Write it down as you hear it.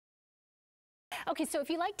Okay, so if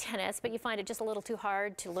you like tennis, but you find it just a little too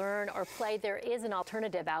hard to learn or play, there is an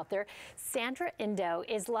alternative out there. Sandra Indo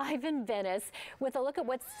is live in Venice with a look at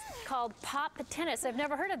what's called pop tennis. I've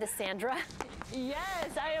never heard of this, Sandra. Yes,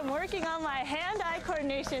 I am working on my hand-eye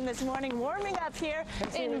coordination this morning, warming up here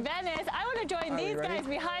in Venice. I want to join these guys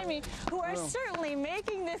behind me who are certainly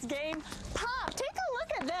making this game pop. Take a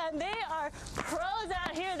look at them. They are pros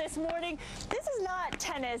out here this morning. This is not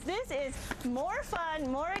tennis. This is more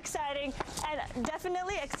fun, more exciting, and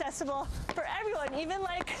definitely accessible for everyone, even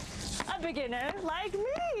like a beginner like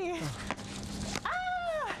me.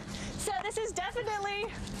 So this is definitely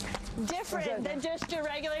different than just your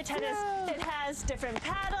regular tennis. It has different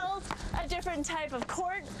paddles, a different type of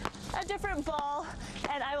court, a different ball,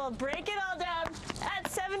 and I will break it all down at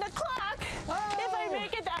 7 o'clock if I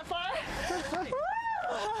make it that far.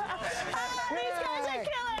 These guys are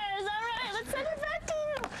killers. All right, let's send it back to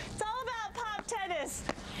you. It's all about pop tennis.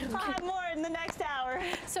 I'll have more in the next hour.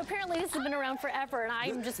 So apparently this has been around forever, and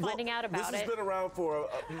I'm just finding out about it. This has been around for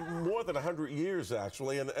more than 100 years,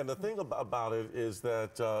 actually. And the thing about it is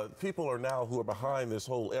that people are now who are behind this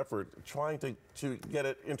whole effort trying to get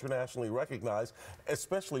it internationally recognized,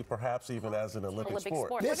 especially perhaps even as an Olympic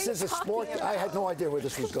sport. This is a sport. I had no idea where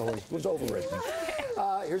this was going. It was overwritten.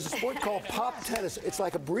 Here's a sport called pop tennis. It's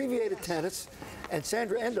like abbreviated tennis. And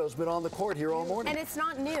Sandra Endo's been on the court here all morning. And it's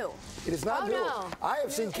not new. It is not new. No. I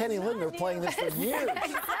have seen Kenny Linder playing this for years.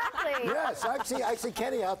 Exactly. Yes, I see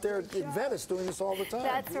Kenny out there in Venice doing this all the time.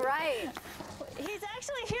 That's right. He's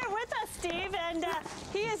actually here with us, Steve, and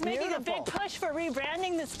he is making a big push for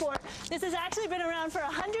rebranding the sport. This has actually been around for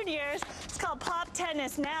 100 years. It's called pop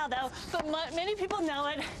tennis now, though, but many people know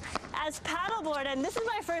it as paddleboard, and this is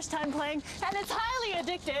my first time playing, and it's highly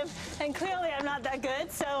addictive, and clearly I'm not that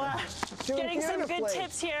good, so getting some good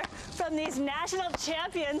tips here from these national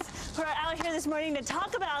champions who are out here this morning to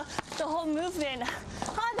talk about the whole movement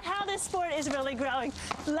on how this sport is really growing.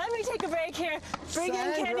 Let me take a break here, bring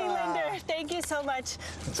in Kenny Linder. Thank you so much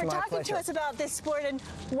for talking to us about this sport and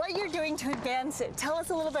what you're doing to advance it. Tell us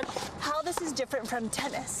a little bit how this is different from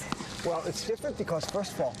tennis. Well, it's different because,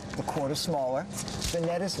 first of all, the court is smaller, the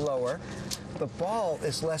net is lower, the ball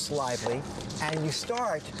is less lively, and you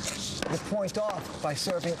start the point off by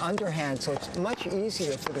serving underhand, so it's much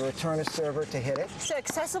easier for the returner server to hit it. So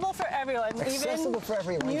accessible for everyone, accessible for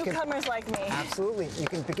everyone. Newcomers like me. Absolutely. You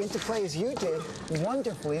can begin to play as you did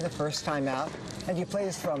wonderfully the first time out, and you play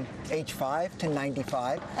this from age 5 to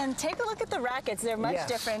 95. And take a look at the rackets. They're much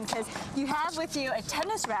different because you have with you a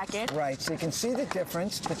tennis racket. Right, so you can see the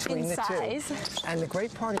difference between the two. And the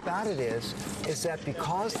great part about it is that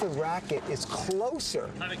because the racket is closer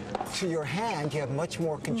to your hand, you have much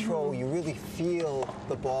more control. You really feel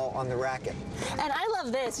the ball on the racket. And I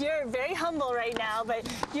love this. You're very humble right now, but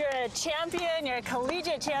you're a champion. You're a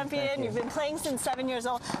collegiate champion. You've been playing since 7 years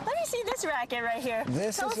old. Let me see this racket right here.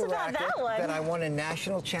 This is a racket that I won a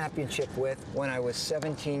national championship with when I was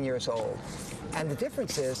 17 years old. And the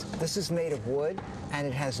difference is, this is made of wood, and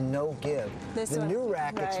it has no give. The new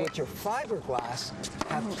rackets, which are fiberglass,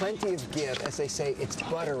 have plenty of give. As they say, it's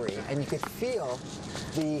buttery, and you could feel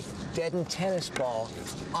the deadened tennis ball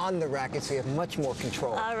on the racket, so you have much more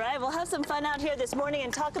control. All right, we'll have some fun out here this morning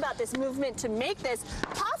and talk about this movement to make this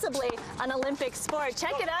possibly an Olympic sport.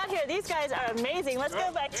 Check it out here. These guys are amazing. Let's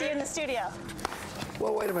go back to you in the studio.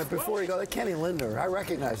 Well, wait a minute. Before you go, that Kenny Linder, I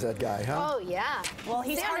recognize that guy, huh? Oh, yeah. Well,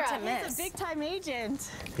 he's Sandra, hard to miss. He's a big-time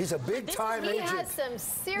agent. He's a big-time agent. He has some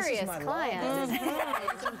serious clients.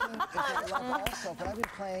 Also, but I've been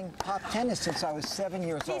playing pop tennis since I was 7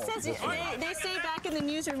 years old. He says they say back in the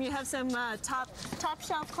newsroom you have some top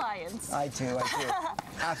shelf clients. I do.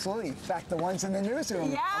 Absolutely. In fact, the ones in the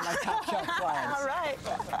newsroom are my top shelf clients. All right.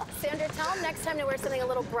 Sandra, tell him next time to wear something a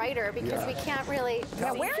little brighter because we can't really see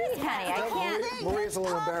Kenny. I can't. Maria's a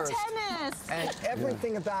little embarrassed. Tennis. And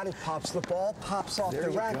everything about it pops. The ball pops off the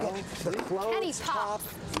racket. The clothes pop.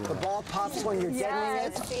 The ball pops when you're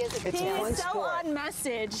getting it. He is so on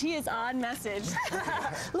message. He is on message.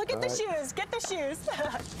 Look at the shoes. Get the shoes.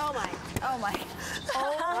 Oh my. Oh my.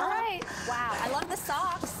 All right. Wow. I love the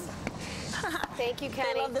socks. Thank you,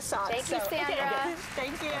 Kenny. I love the socks. Thank you, Sandra. Okay.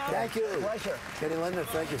 Thank you. Thank you. Pleasure. Kenny Linder,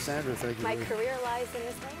 thank you, Sandra. Thank you. My career lies in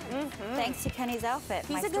this man. Thanks to Kenny's outfit.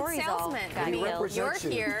 He's a good salesman. When he represents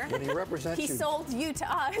You're here. When he represents he sold you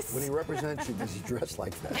to us. When he represents you, does he dress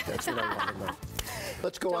like that? That's what I want to know.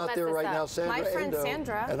 Let's go Don't out there right now, Sandra My friend Indo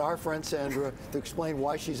Sandra. and our friend Sandra, to explain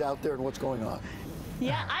why she's out there and what's going on.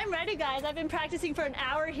 Yeah, I'm ready, guys. I've been practicing for an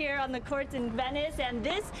hour here on the courts in Venice, and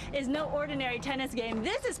this is no ordinary tennis game.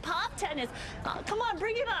 This is pop tennis. Come on,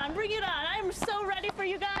 bring it on, bring it on. I'm so ready for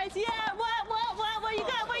you guys. Yeah,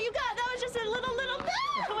 what you got? That was just a little bit.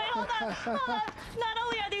 Wait, hold on. Not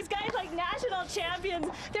only are these guys like national champions,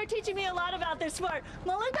 they're teaching me a lot about this sport.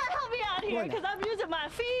 Melinda, help me out here because I'm using my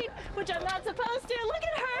feet, which I'm not supposed to. Look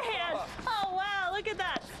at her hands. Oh, wow, look at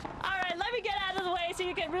that. All right, let me get out of the way so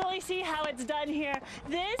you can really see how it's done here.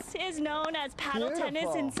 This is known as paddle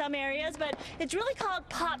tennis in some areas, but it's really called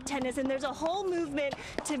pop tennis, and there's a whole movement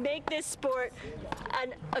to make this sport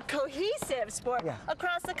a cohesive sport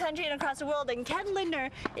across the country and across the world. And Ken Lindner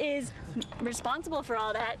is responsible for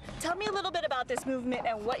all that. Tell me a little bit about this movement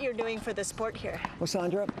and what you're doing for the sport here. Well,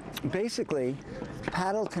 Sandra, basically,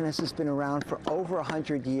 paddle tennis has been around for over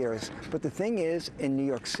 100 years. But the thing is, in New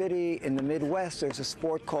York City, in the Midwest, there's a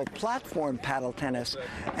sport called platform paddle tennis.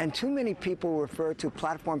 And too many people refer to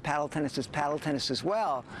platform paddle tennis as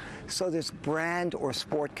well. So there's brand or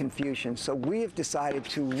sport confusion. So we have decided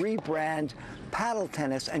to rebrand paddle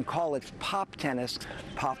tennis and call it pop tennis.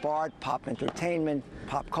 Pop art, pop entertainment,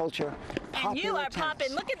 pop culture. And you are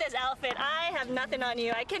popping. Look at this outfit. I have nothing on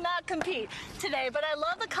you. I cannot compete today, but I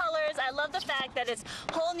love the colors. I love the fact that it's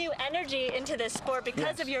whole new energy into this sport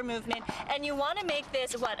because of your movement. And you want to make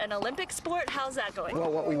this, what, an Olympic sport? How's that going?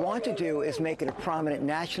 Well, what we want to do is make it a prominent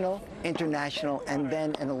national, international, and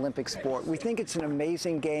then an Olympic sport. We think it's an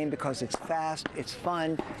amazing game because it's fast, it's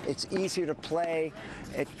fun, it's easier to play,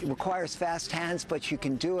 it requires fast hands, but you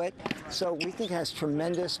can do it. So we think it has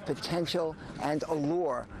tremendous potential and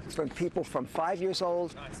allure from people from 5 years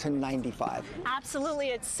old to 95. Absolutely,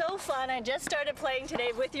 it's so fun. I just started playing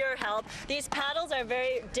today with your help. These paddles are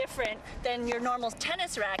very different than your normal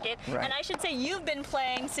tennis racket. Right. And I should say you've been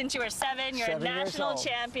playing since you were 7. You're a national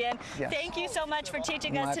champion. Yes. Thank you so much for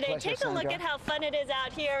teaching us today. Pleasure, Take a look at how fun it is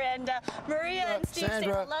out here. And Maria and Steve say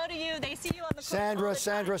hello to you. They see you on the court.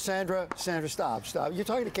 Sandra, stop. You're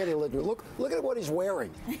talking to Kenny Lindner. Look at what he's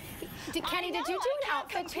wearing. Kenny, did you do an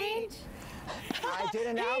outfit change? I did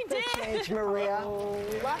an outfit change, Maria. Oh,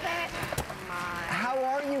 love it. How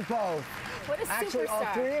are you both? What a superstar. Actually, all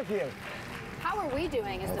 3 of you. How are we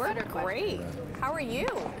doing is the better question. Great. How are you?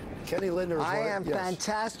 Kenny Lindner is I am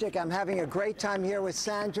fantastic. I'm having a great time here with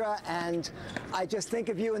Sandra, and I just think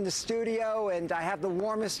of you in the studio, and I have the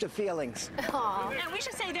warmest of feelings. Aww. And we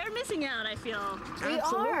should say they're missing out, I feel. We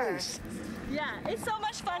are. Yeah, it's so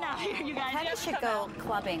much fun out here, you guys. Kenny should go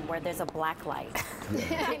clubbing where there's a black light.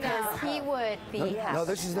 Because he would be. No,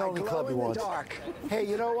 this is the only club he wants. Hey,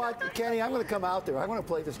 you know what, Kenny? I'm going to come out there. I want to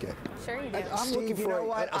play this game. Sure you do. I'm looking for you know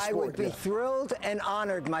what? a sport, I would be thrilled and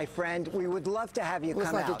honored, my friend. We would love to have you come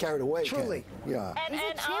out. Let's not get carried away, Truly. Kenny. Yeah. And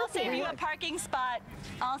I'll save you a parking spot.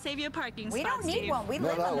 We don't need one. We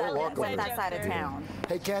live on that side of town.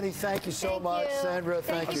 Hey, Kenny, thank you so much. Sandra,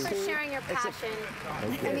 thank you. Thank you for sharing your passion.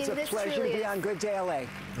 It's a pleasure to be on Good GDLA.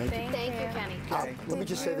 Thank you, Kenny. Let me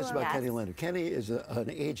just say this about Kenny Lindner. Kenny is an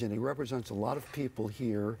agent. He represents a lot of people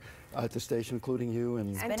here at the station, including you and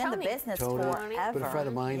He's been in the business Tony, forever. been a friend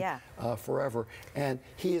of mine forever. And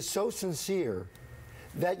he is so sincere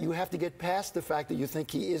that you have to get past the fact that you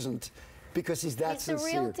think he isn't, because he's that sincere.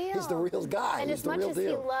 He's the real deal. He's the real guy. And as much as he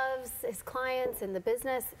loves his clients and the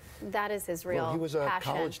business, that is his real passion. He was a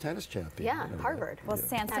college tennis champion. Yeah, Harvard. Well,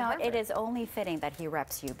 Sanso, it is only fitting that he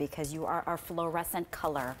reps you because you are our fluorescent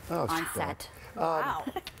color on set. Wow.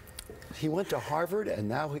 He went to Harvard, and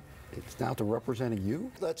now it's now to representing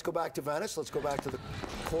you. Let's go back to Venice. Let's go back to the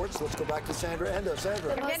courts. Let's go back to Sandra Endo.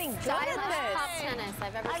 Sandra. The most stylish pop tennis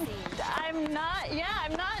I've ever seen. I'm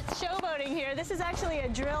not showboating here. This is actually a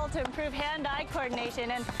drill to improve hand-eye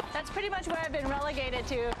coordination, and that's pretty much where I've been relegated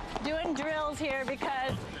to, doing drills here,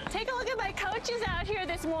 because take a look at my coaches out here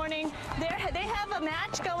this morning. They have a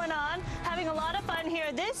match going on, having a lot of fun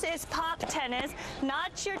here. This is pop tennis,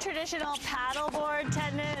 not your traditional paddleboard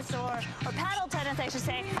tennis or paddle tennis, I should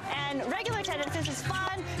say. And regular tennis, this is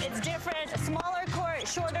fun, it's different, a smaller court,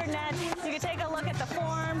 shorter net. You can take a look at the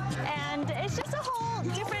form, and it's just a whole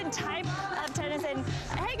different type of tennis. And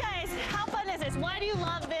hey guys, how fun is this? Why do you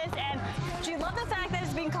love this? And do you love the fact that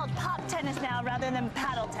it's being called pop tennis now rather than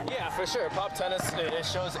paddle tennis? Yeah, for sure. Pop tennis, it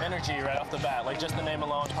shows energy right off the bat. Like just the name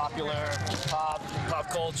alone, popular, pop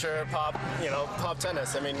culture, pop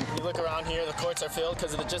tennis. I mean, you look around here, the courts are filled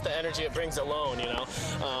because of just the energy it brings alone,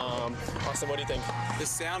 Austin, what do you think? The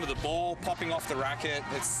sound of the ball popping off the racket,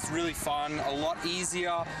 it's really fun, a lot easier,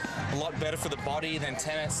 a lot better for the body than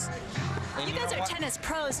tennis. And you guys are tennis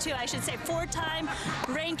pros too, I should say. 4-time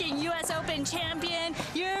ranking U.S. Open champion.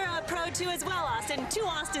 You're a pro too as well, Austin. 2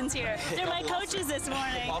 Austins here. They're my coaches this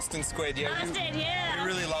morning. Austin squared, yeah. Austin, yeah.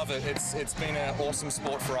 We really love it. It's been an awesome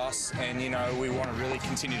sport for us, and we want to really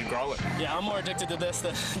continue to grow it. Yeah, I'm more addicted to this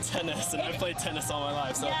than tennis, and I've played tennis all my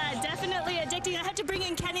life. So. Yeah, definitely addicting. I have to bring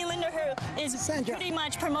in Kenny Lindner, who is pretty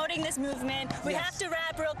much promoting this movement. We have to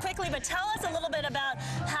wrap real quickly, but tell us a little bit about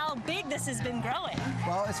how big this has been growing?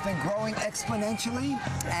 Well, it's been growing exponentially,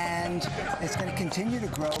 and it's going to continue to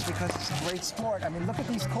grow because it's a great sport. I mean, look at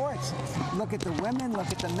these courts. Look at the women,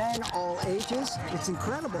 look at the men, all ages. It's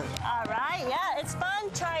incredible. All right, yeah, it's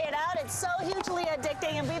fun. Try it out. It's so hugely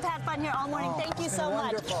addicting, and we've had fun here all morning. Thank you so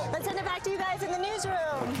much. Let's send it back to you guys in the newsroom.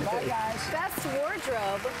 Bye, guys. Best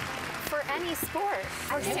wardrobe for any sport.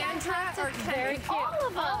 For Sandra or Kenny. Very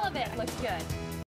cute. All of it looks good.